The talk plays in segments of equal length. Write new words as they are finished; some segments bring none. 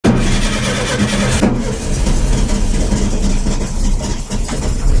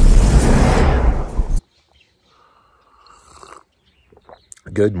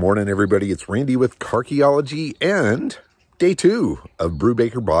Good morning, everybody. It's Randy with Carchaeology and day 2 of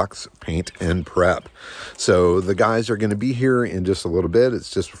Brubaker Box paint and prep. So the guys are going to be here in just a little bit.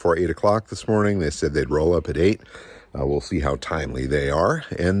 It's just before 8 o'clock this morning. They said they'd roll up at 8. We'll see how timely they are,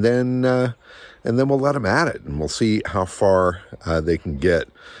 and then we'll let them at it, and we'll see how far they can get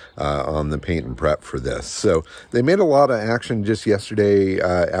on the paint and prep for this. So they made a lot of action just yesterday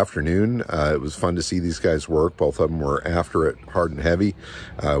afternoon. It was fun to see these guys work. Both of them were after it hard and heavy.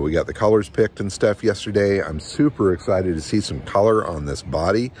 We got the colors picked and stuff yesterday. I'm super excited to see some color on this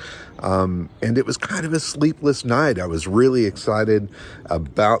body. And it was kind of a sleepless night. I was really excited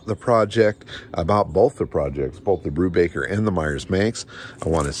about the project, about both the projects, both the Brubaker and the Meyers Manx. I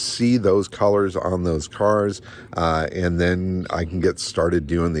want to see those colors on those cars, and then I can get started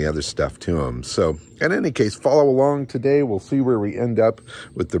doing the other stuff to them. So in any case, follow along today. We'll see where we end up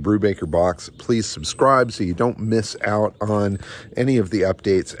with the Brubaker Box. Please subscribe so you don't miss out on any of the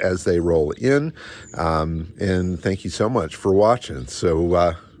updates as they roll in. And thank you so much for watching.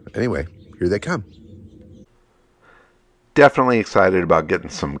 So anyway, here they come. Definitely excited about getting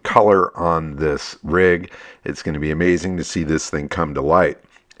some color on this rig. It's going to be amazing to see this thing come to light.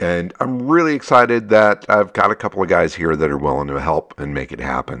 And I'm really excited that I've got a couple of guys here that are willing to help and make it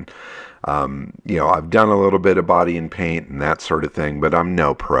happen. You know, I've done a little bit of body and paint and that sort of thing, but I'm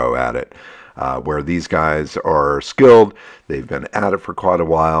no pro at it. Where these guys are skilled, they've been at it for quite a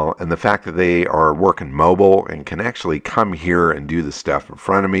while, and the fact that they are working mobile and can actually come here and do the stuff in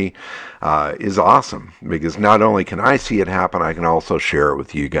front of me is awesome, because not only can I see it happen, I can also share it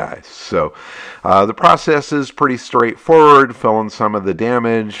with you guys. So the process is pretty straightforward, filling some of the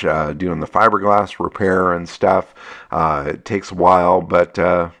damage, doing the fiberglass repair and stuff. It takes a while, but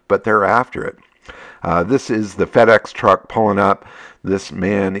they're after it. This is the FedEx truck pulling up. This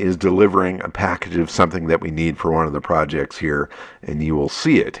man is delivering a package of something that we need for one of the projects here, and you will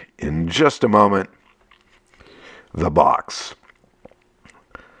see it in just a moment. The box.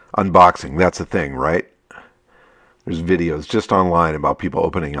 Unboxing, that's a thing, right? There's videos just online about people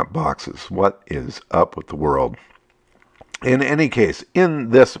opening up boxes. What is up with the world? In any case, in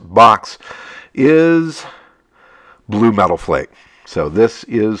this box is blue metal flake. So this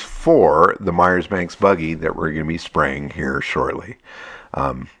is for the Meyers Manx buggy that we're going to be spraying here shortly.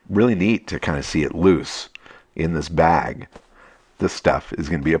 Really neat to kind of see it loose in this bag. This stuff is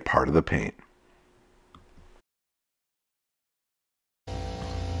going to be a part of the paint.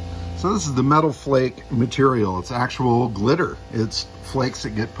 So this is the metal flake material. It's actual glitter. It's flakes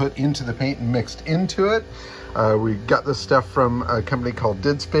that get put into the paint and mixed into it. We got this stuff from a company called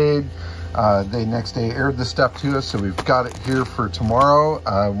Did Spade. They next day aired the stuff to us, so we've got it here for tomorrow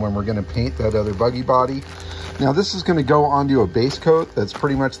when we're going to paint that other buggy body. Now this is going to go onto a base coat that's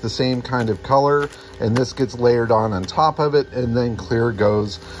pretty much the same kind of color, and this gets layered on top of it, and then clear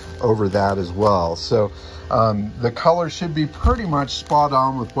goes over that as well. So the color should be pretty much spot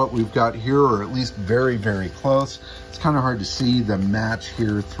on with what we've got here, or at least very, very close. It's kind of hard to see the match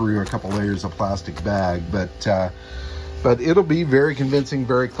here through a couple layers of plastic bag, but it'll be very convincing,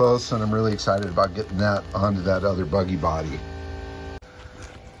 very close, and I'm really excited about getting that onto that other buggy body.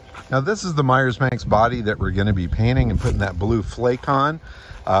 Now this is the Meyers Manx body that we're going to be painting and putting that blue flake on.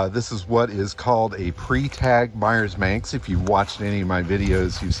 This is what is called a pre-tag Meyers Manx. If you've watched any of my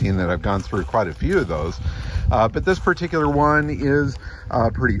videos, you've seen that I've gone through quite a few of those. But this particular one is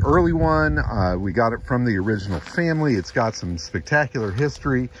a pretty early one. We got it from the original family. It's got some spectacular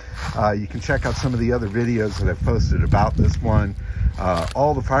history. You can check out some of the other videos that I've posted about this one.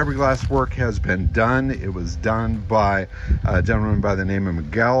 All the fiberglass work has been done. It was done by a gentleman by the name of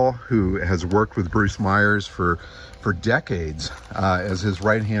Miguel, who has worked with Bruce Meyers for decades as his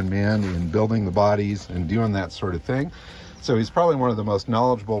right-hand man in building the bodies and doing that sort of thing. So he's probably one of the most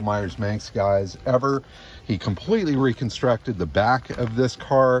knowledgeable Meyers Manx guys ever. He completely reconstructed the back of this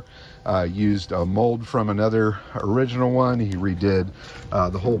car, used a mold from another original one. He redid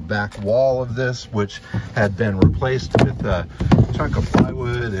the whole back wall of this, which had been replaced with a chunk of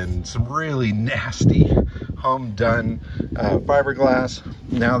plywood and some really nasty home done fiberglass.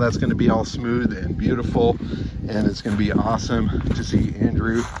 Now that's going to be all smooth and beautiful, and it's going to be awesome to see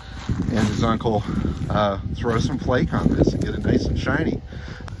Andrew and his uncle throw some flake on this and get it nice and shiny.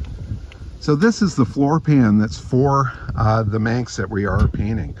 So this is the floor pan that's for the Manx that we are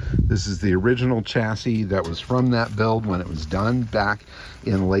painting. This is the original chassis that was from that build when it was done back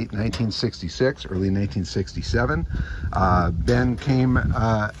in late 1966, early 1967. Ben came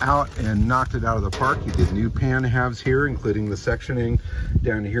out and knocked it out of the park. He did new pan halves here, including the sectioning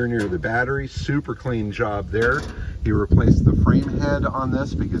down here near the battery. Super clean job there. He replaced the frame head on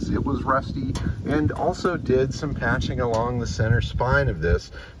this because it was rusty, and also did some patching along the center spine of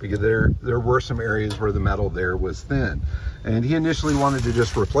this because there were some areas where the metal there was thin. And he initially wanted to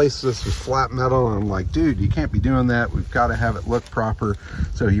just replace this with flat metal, and I'm like, dude, you can't be doing that. We've got to have it look proper.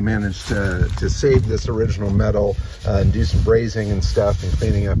 So he managed to save this original metal and do some brazing and stuff and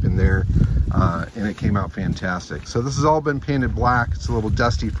cleaning up in there, and it came out fantastic. So this has all been painted black. It's a little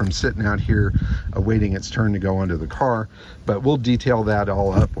dusty from sitting out here awaiting its turn to go onto the car, but we'll detail that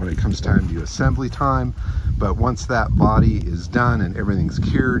all up when it comes time to assembly time. But once that body is done and everything's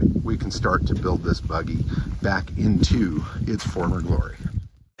cured, we can start to build this buggy back into its former glory.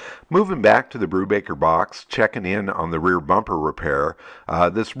 Moving back to the Brubaker box, checking in on the rear bumper repair.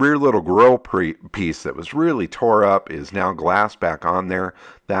 This rear little grill piece that was really tore up is now glass back on there.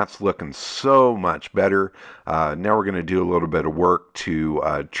 That's looking so much better. Now we're going to do a little bit of work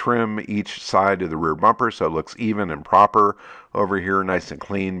to trim each side of the rear bumper so it looks even and proper over here, nice and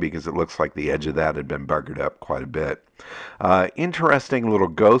clean, because it looks like the edge of that had been buggered up quite a bit. Interesting little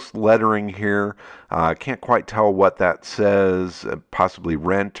ghost lettering here. Can't quite tell what that says, possibly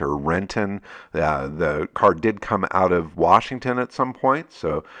rent or rentin. The car did come out of Washington at some point,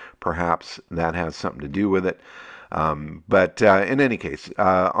 so perhaps that has something to do with it. But in any case,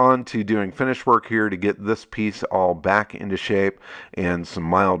 on to doing finish work here to get this piece all back into shape and some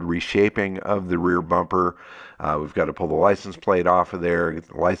mild reshaping of the rear bumper. We've got to pull the license plate off of there, get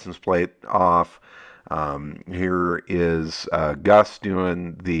the license plate off. Here is Gus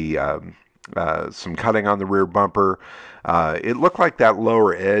doing the some cutting on the rear bumper. It looked like that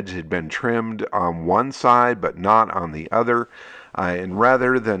lower edge had been trimmed on one side but not on the other. And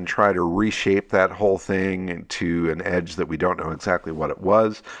rather than try to reshape that whole thing to an edge that we don't know exactly what it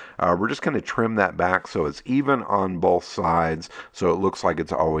was, we're just going to trim that back so it's even on both sides, so it looks like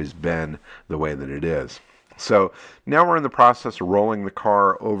it's always been the way that it is. So now we're in the process of rolling the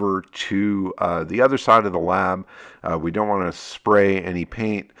car over to the other side of the lab. We don't want to spray any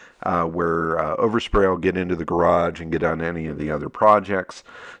paint where overspray will get into the garage and get on any of the other projects.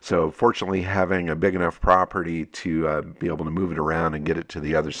 So fortunately, having a big enough property to be able to move it around and get it to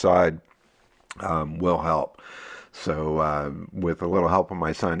the other side will help. So with a little help of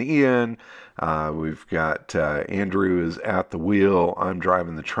my son Ian, we've got Andrew is at the wheel, I'm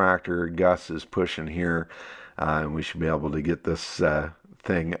driving the tractor, Gus is pushing here, and we should be able to get this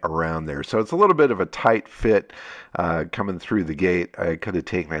thing around there. So it's a little bit of a tight fit coming through the gate. I could have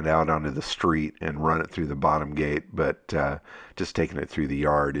taken it out onto the street and run it through the bottom gate, but just taking it through the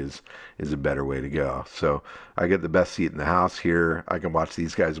yard is a better way to go. So I get the best seat in the house here. I can watch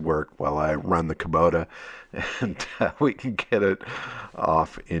these guys work while I run the Kubota, and we can get it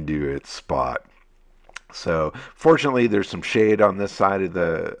off into its spot. So fortunately, there's some shade on this side of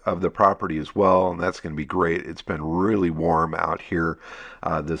the property as well, and that's going to be great. It's been really warm out here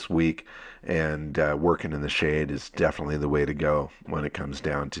this week, and working in the shade is definitely the way to go when it comes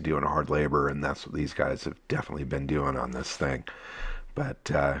down to doing hard labor, and that's what these guys have definitely been doing on this thing. But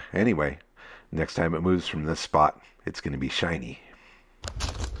anyway, next time it moves from this spot, it's going to be shiny.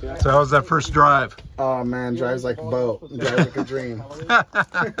 So how was that first drive? Oh man, drives like a boat. Drives like a dream.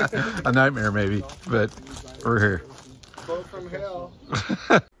 A nightmare maybe, but we're here. Boat from hell.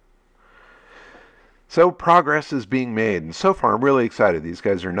 So progress is being made, and so far I'm really excited. These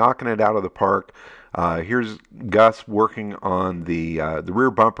guys are knocking it out of the park. Here's Gus working on the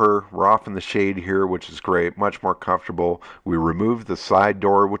rear bumper. We're off in the shade here, which is great, much more comfortable. We removed the side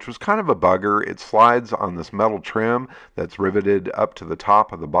door, which was kind of a bugger. It slides on this metal trim that's riveted up to the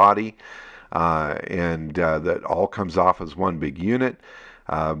top of the body, and that all comes off as one big unit.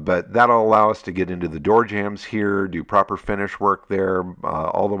 But that'll allow us to get into the door jambs here, do proper finish work there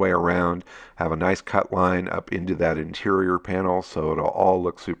all the way around, have a nice cut line up into that interior panel so it'll all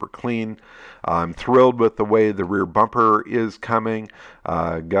look super clean. I'm thrilled with the way the rear bumper is coming.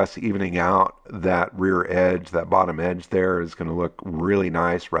 Gus evening out that rear edge, that bottom edge there is going to look really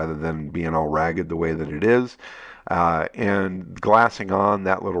nice rather than being all ragged the way that it is. And glassing on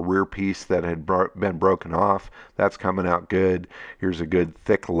that little rear piece that had been broken off, that's coming out good. Here's a good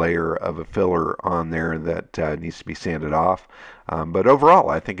thick layer of a filler on there that needs to be sanded off. But overall,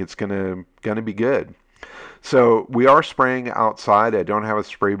 I think it's gonna be good. So we are spraying outside. I don't have a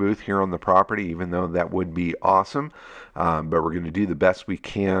spray booth here on the property, even though that would be awesome. But we're going to do the best we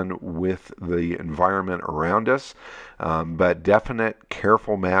can with the environment around us. But definite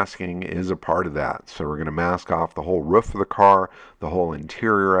careful masking is a part of that. So we're going to mask off the whole roof of the car, the whole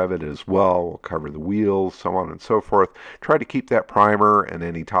interior of it as well. We'll cover the wheels, so on and so forth. Try to keep that primer and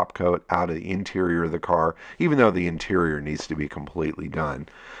any top coat out of the interior of the car, even though the interior needs to be completely done.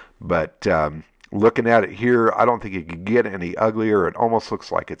 But Looking at it here, I don't think it could get any uglier. It almost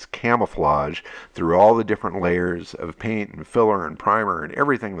looks like it's camouflage through all the different layers of paint and filler and primer and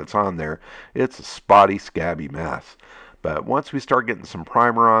everything that's on there. It's a spotty, scabby mess. But once we start getting some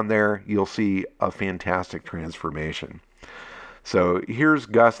primer on there, you'll see a fantastic transformation. So here's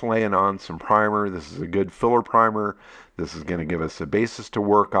Gus laying on some primer. This is a good filler primer. This is going to give us a basis to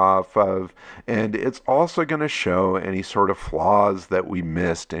work off of, and it's also going to show any sort of flaws that we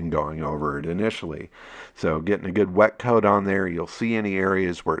missed in going over it initially. So getting a good wet coat on there, you'll see any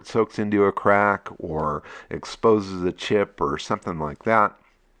areas where it soaks into a crack or exposes a chip or something like that.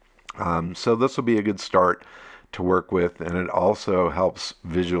 So this will be a good start to work with, and it also helps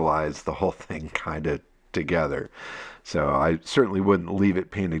visualize the whole thing kind of together. So I certainly wouldn't leave it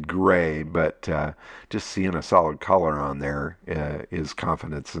painted gray, but just seeing a solid color on there is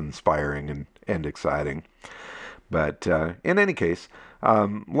confidence inspiring and exciting. But in any case,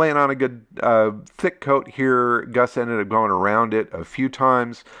 laying on a good thick coat here. Gus ended up going around it a few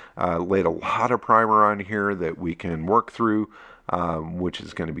times, laid a lot of primer on here that we can work through, which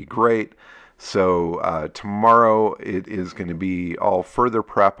is going to be great. So tomorrow it is going to be all further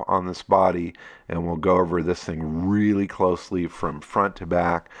prep on this body, and we'll go over this thing really closely from front to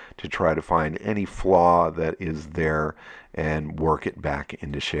back to try to find any flaw that is there and work it back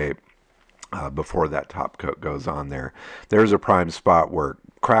into shape before that top coat goes on there. There's a prime spot where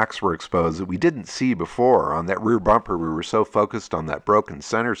cracks were exposed that we didn't see before. On that rear bumper, we were so focused on that broken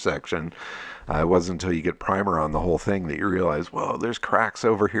center section. It wasn't until you get primer on the whole thing that you realize, whoa, there's cracks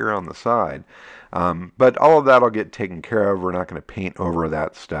over here on the side. But all of that will get taken care of. We're not going to paint over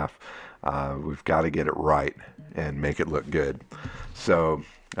that stuff. We've got to get it right and make it look good. So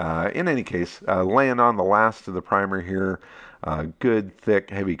in any case, laying on the last of the primer here, good, thick,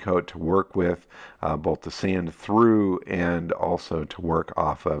 heavy coat to work with, both to sand through and also to work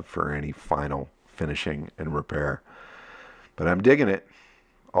off of for any final finishing and repair. But I'm digging it.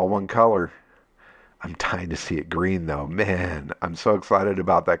 All one color. I'm dying to see it green though. Man, I'm so excited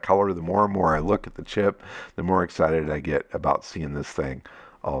about that color. The more and more I look at the chip, the more excited I get about seeing this thing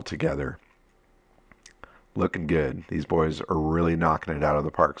all together. Looking good. These boys are really knocking it out of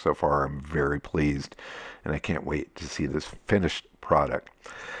the park so far. I'm very pleased, and I can't wait to see this finished product.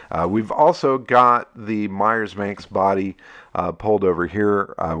 We've also got the Meyers Manx body pulled over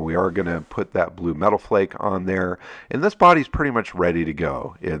here. We are going to put that blue metal flake on there, and this body's pretty much ready to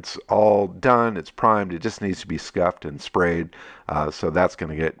go. It's all done, it's primed, it just needs to be scuffed and sprayed, so that's going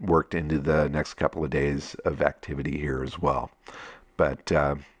to get worked into the next couple of days of activity here as well. But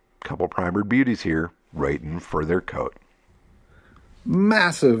a couple primered beauties here waiting for their coat.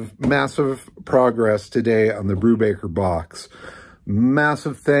 Massive progress today on the Brubaker box.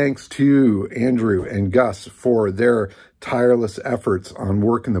 Massive thanks to Andrew and Gus for their tireless efforts on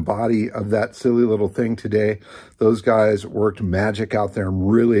working the body of that silly little thing today. Those guys worked magic out there. I'm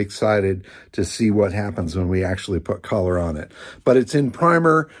really excited to see what happens when we actually put color on it. But it's in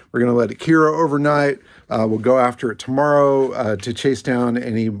primer. We're going to let it cure overnight. We'll go after it tomorrow to chase down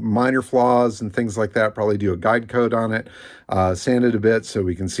any minor flaws and things like that. Probably do a guide coat on it, sand it a bit so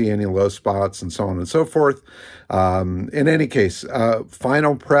we can see any low spots and so on and so forth. In any case,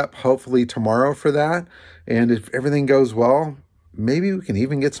 final prep hopefully tomorrow for that. And if everything goes well, maybe we can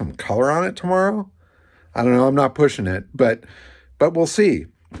even get some color on it tomorrow. I don't know. I'm not pushing it, but we'll see.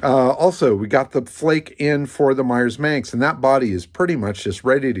 Also, we got the flake in for the Meyers Manx, and that body is pretty much just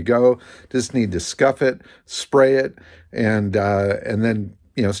ready to go. Just need to scuff it, spray it, and then,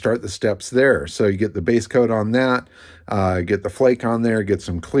 you know, start the steps there. So you get the base coat on that, get the flake on there, get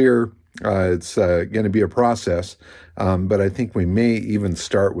some clear. It's going to be a process, but I think we may even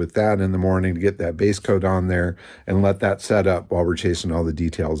start with that in the morning to get that base coat on there and let that set up while we're chasing all the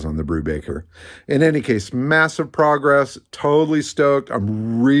details on the Brubaker. In any case, massive progress, totally stoked.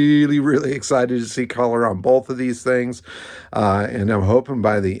 I'm really excited to see color on both of these things, and I'm hoping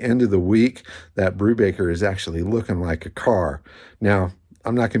by the end of the week that Brubaker is actually looking like a car. Now,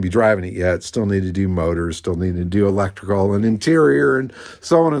 I'm not going to be driving it yet. Still need to do motors, still need to do electrical and interior and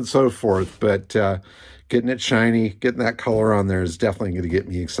so on and so forth. But getting it shiny, getting that color on there is definitely going to get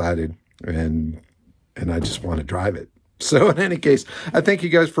me excited. And I just want to drive it. So in any case, I thank you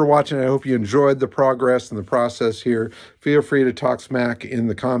guys for watching. I hope you enjoyed the progress and the process here. Feel free to talk smack in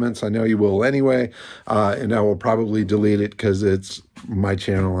the comments. I know you will anyway. And I will probably delete it because it's my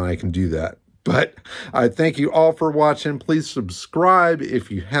channel and I can do that. But I thank you all for watching. Please subscribe if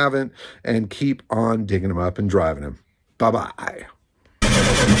you haven't, and keep on digging them up and driving them. Bye-bye.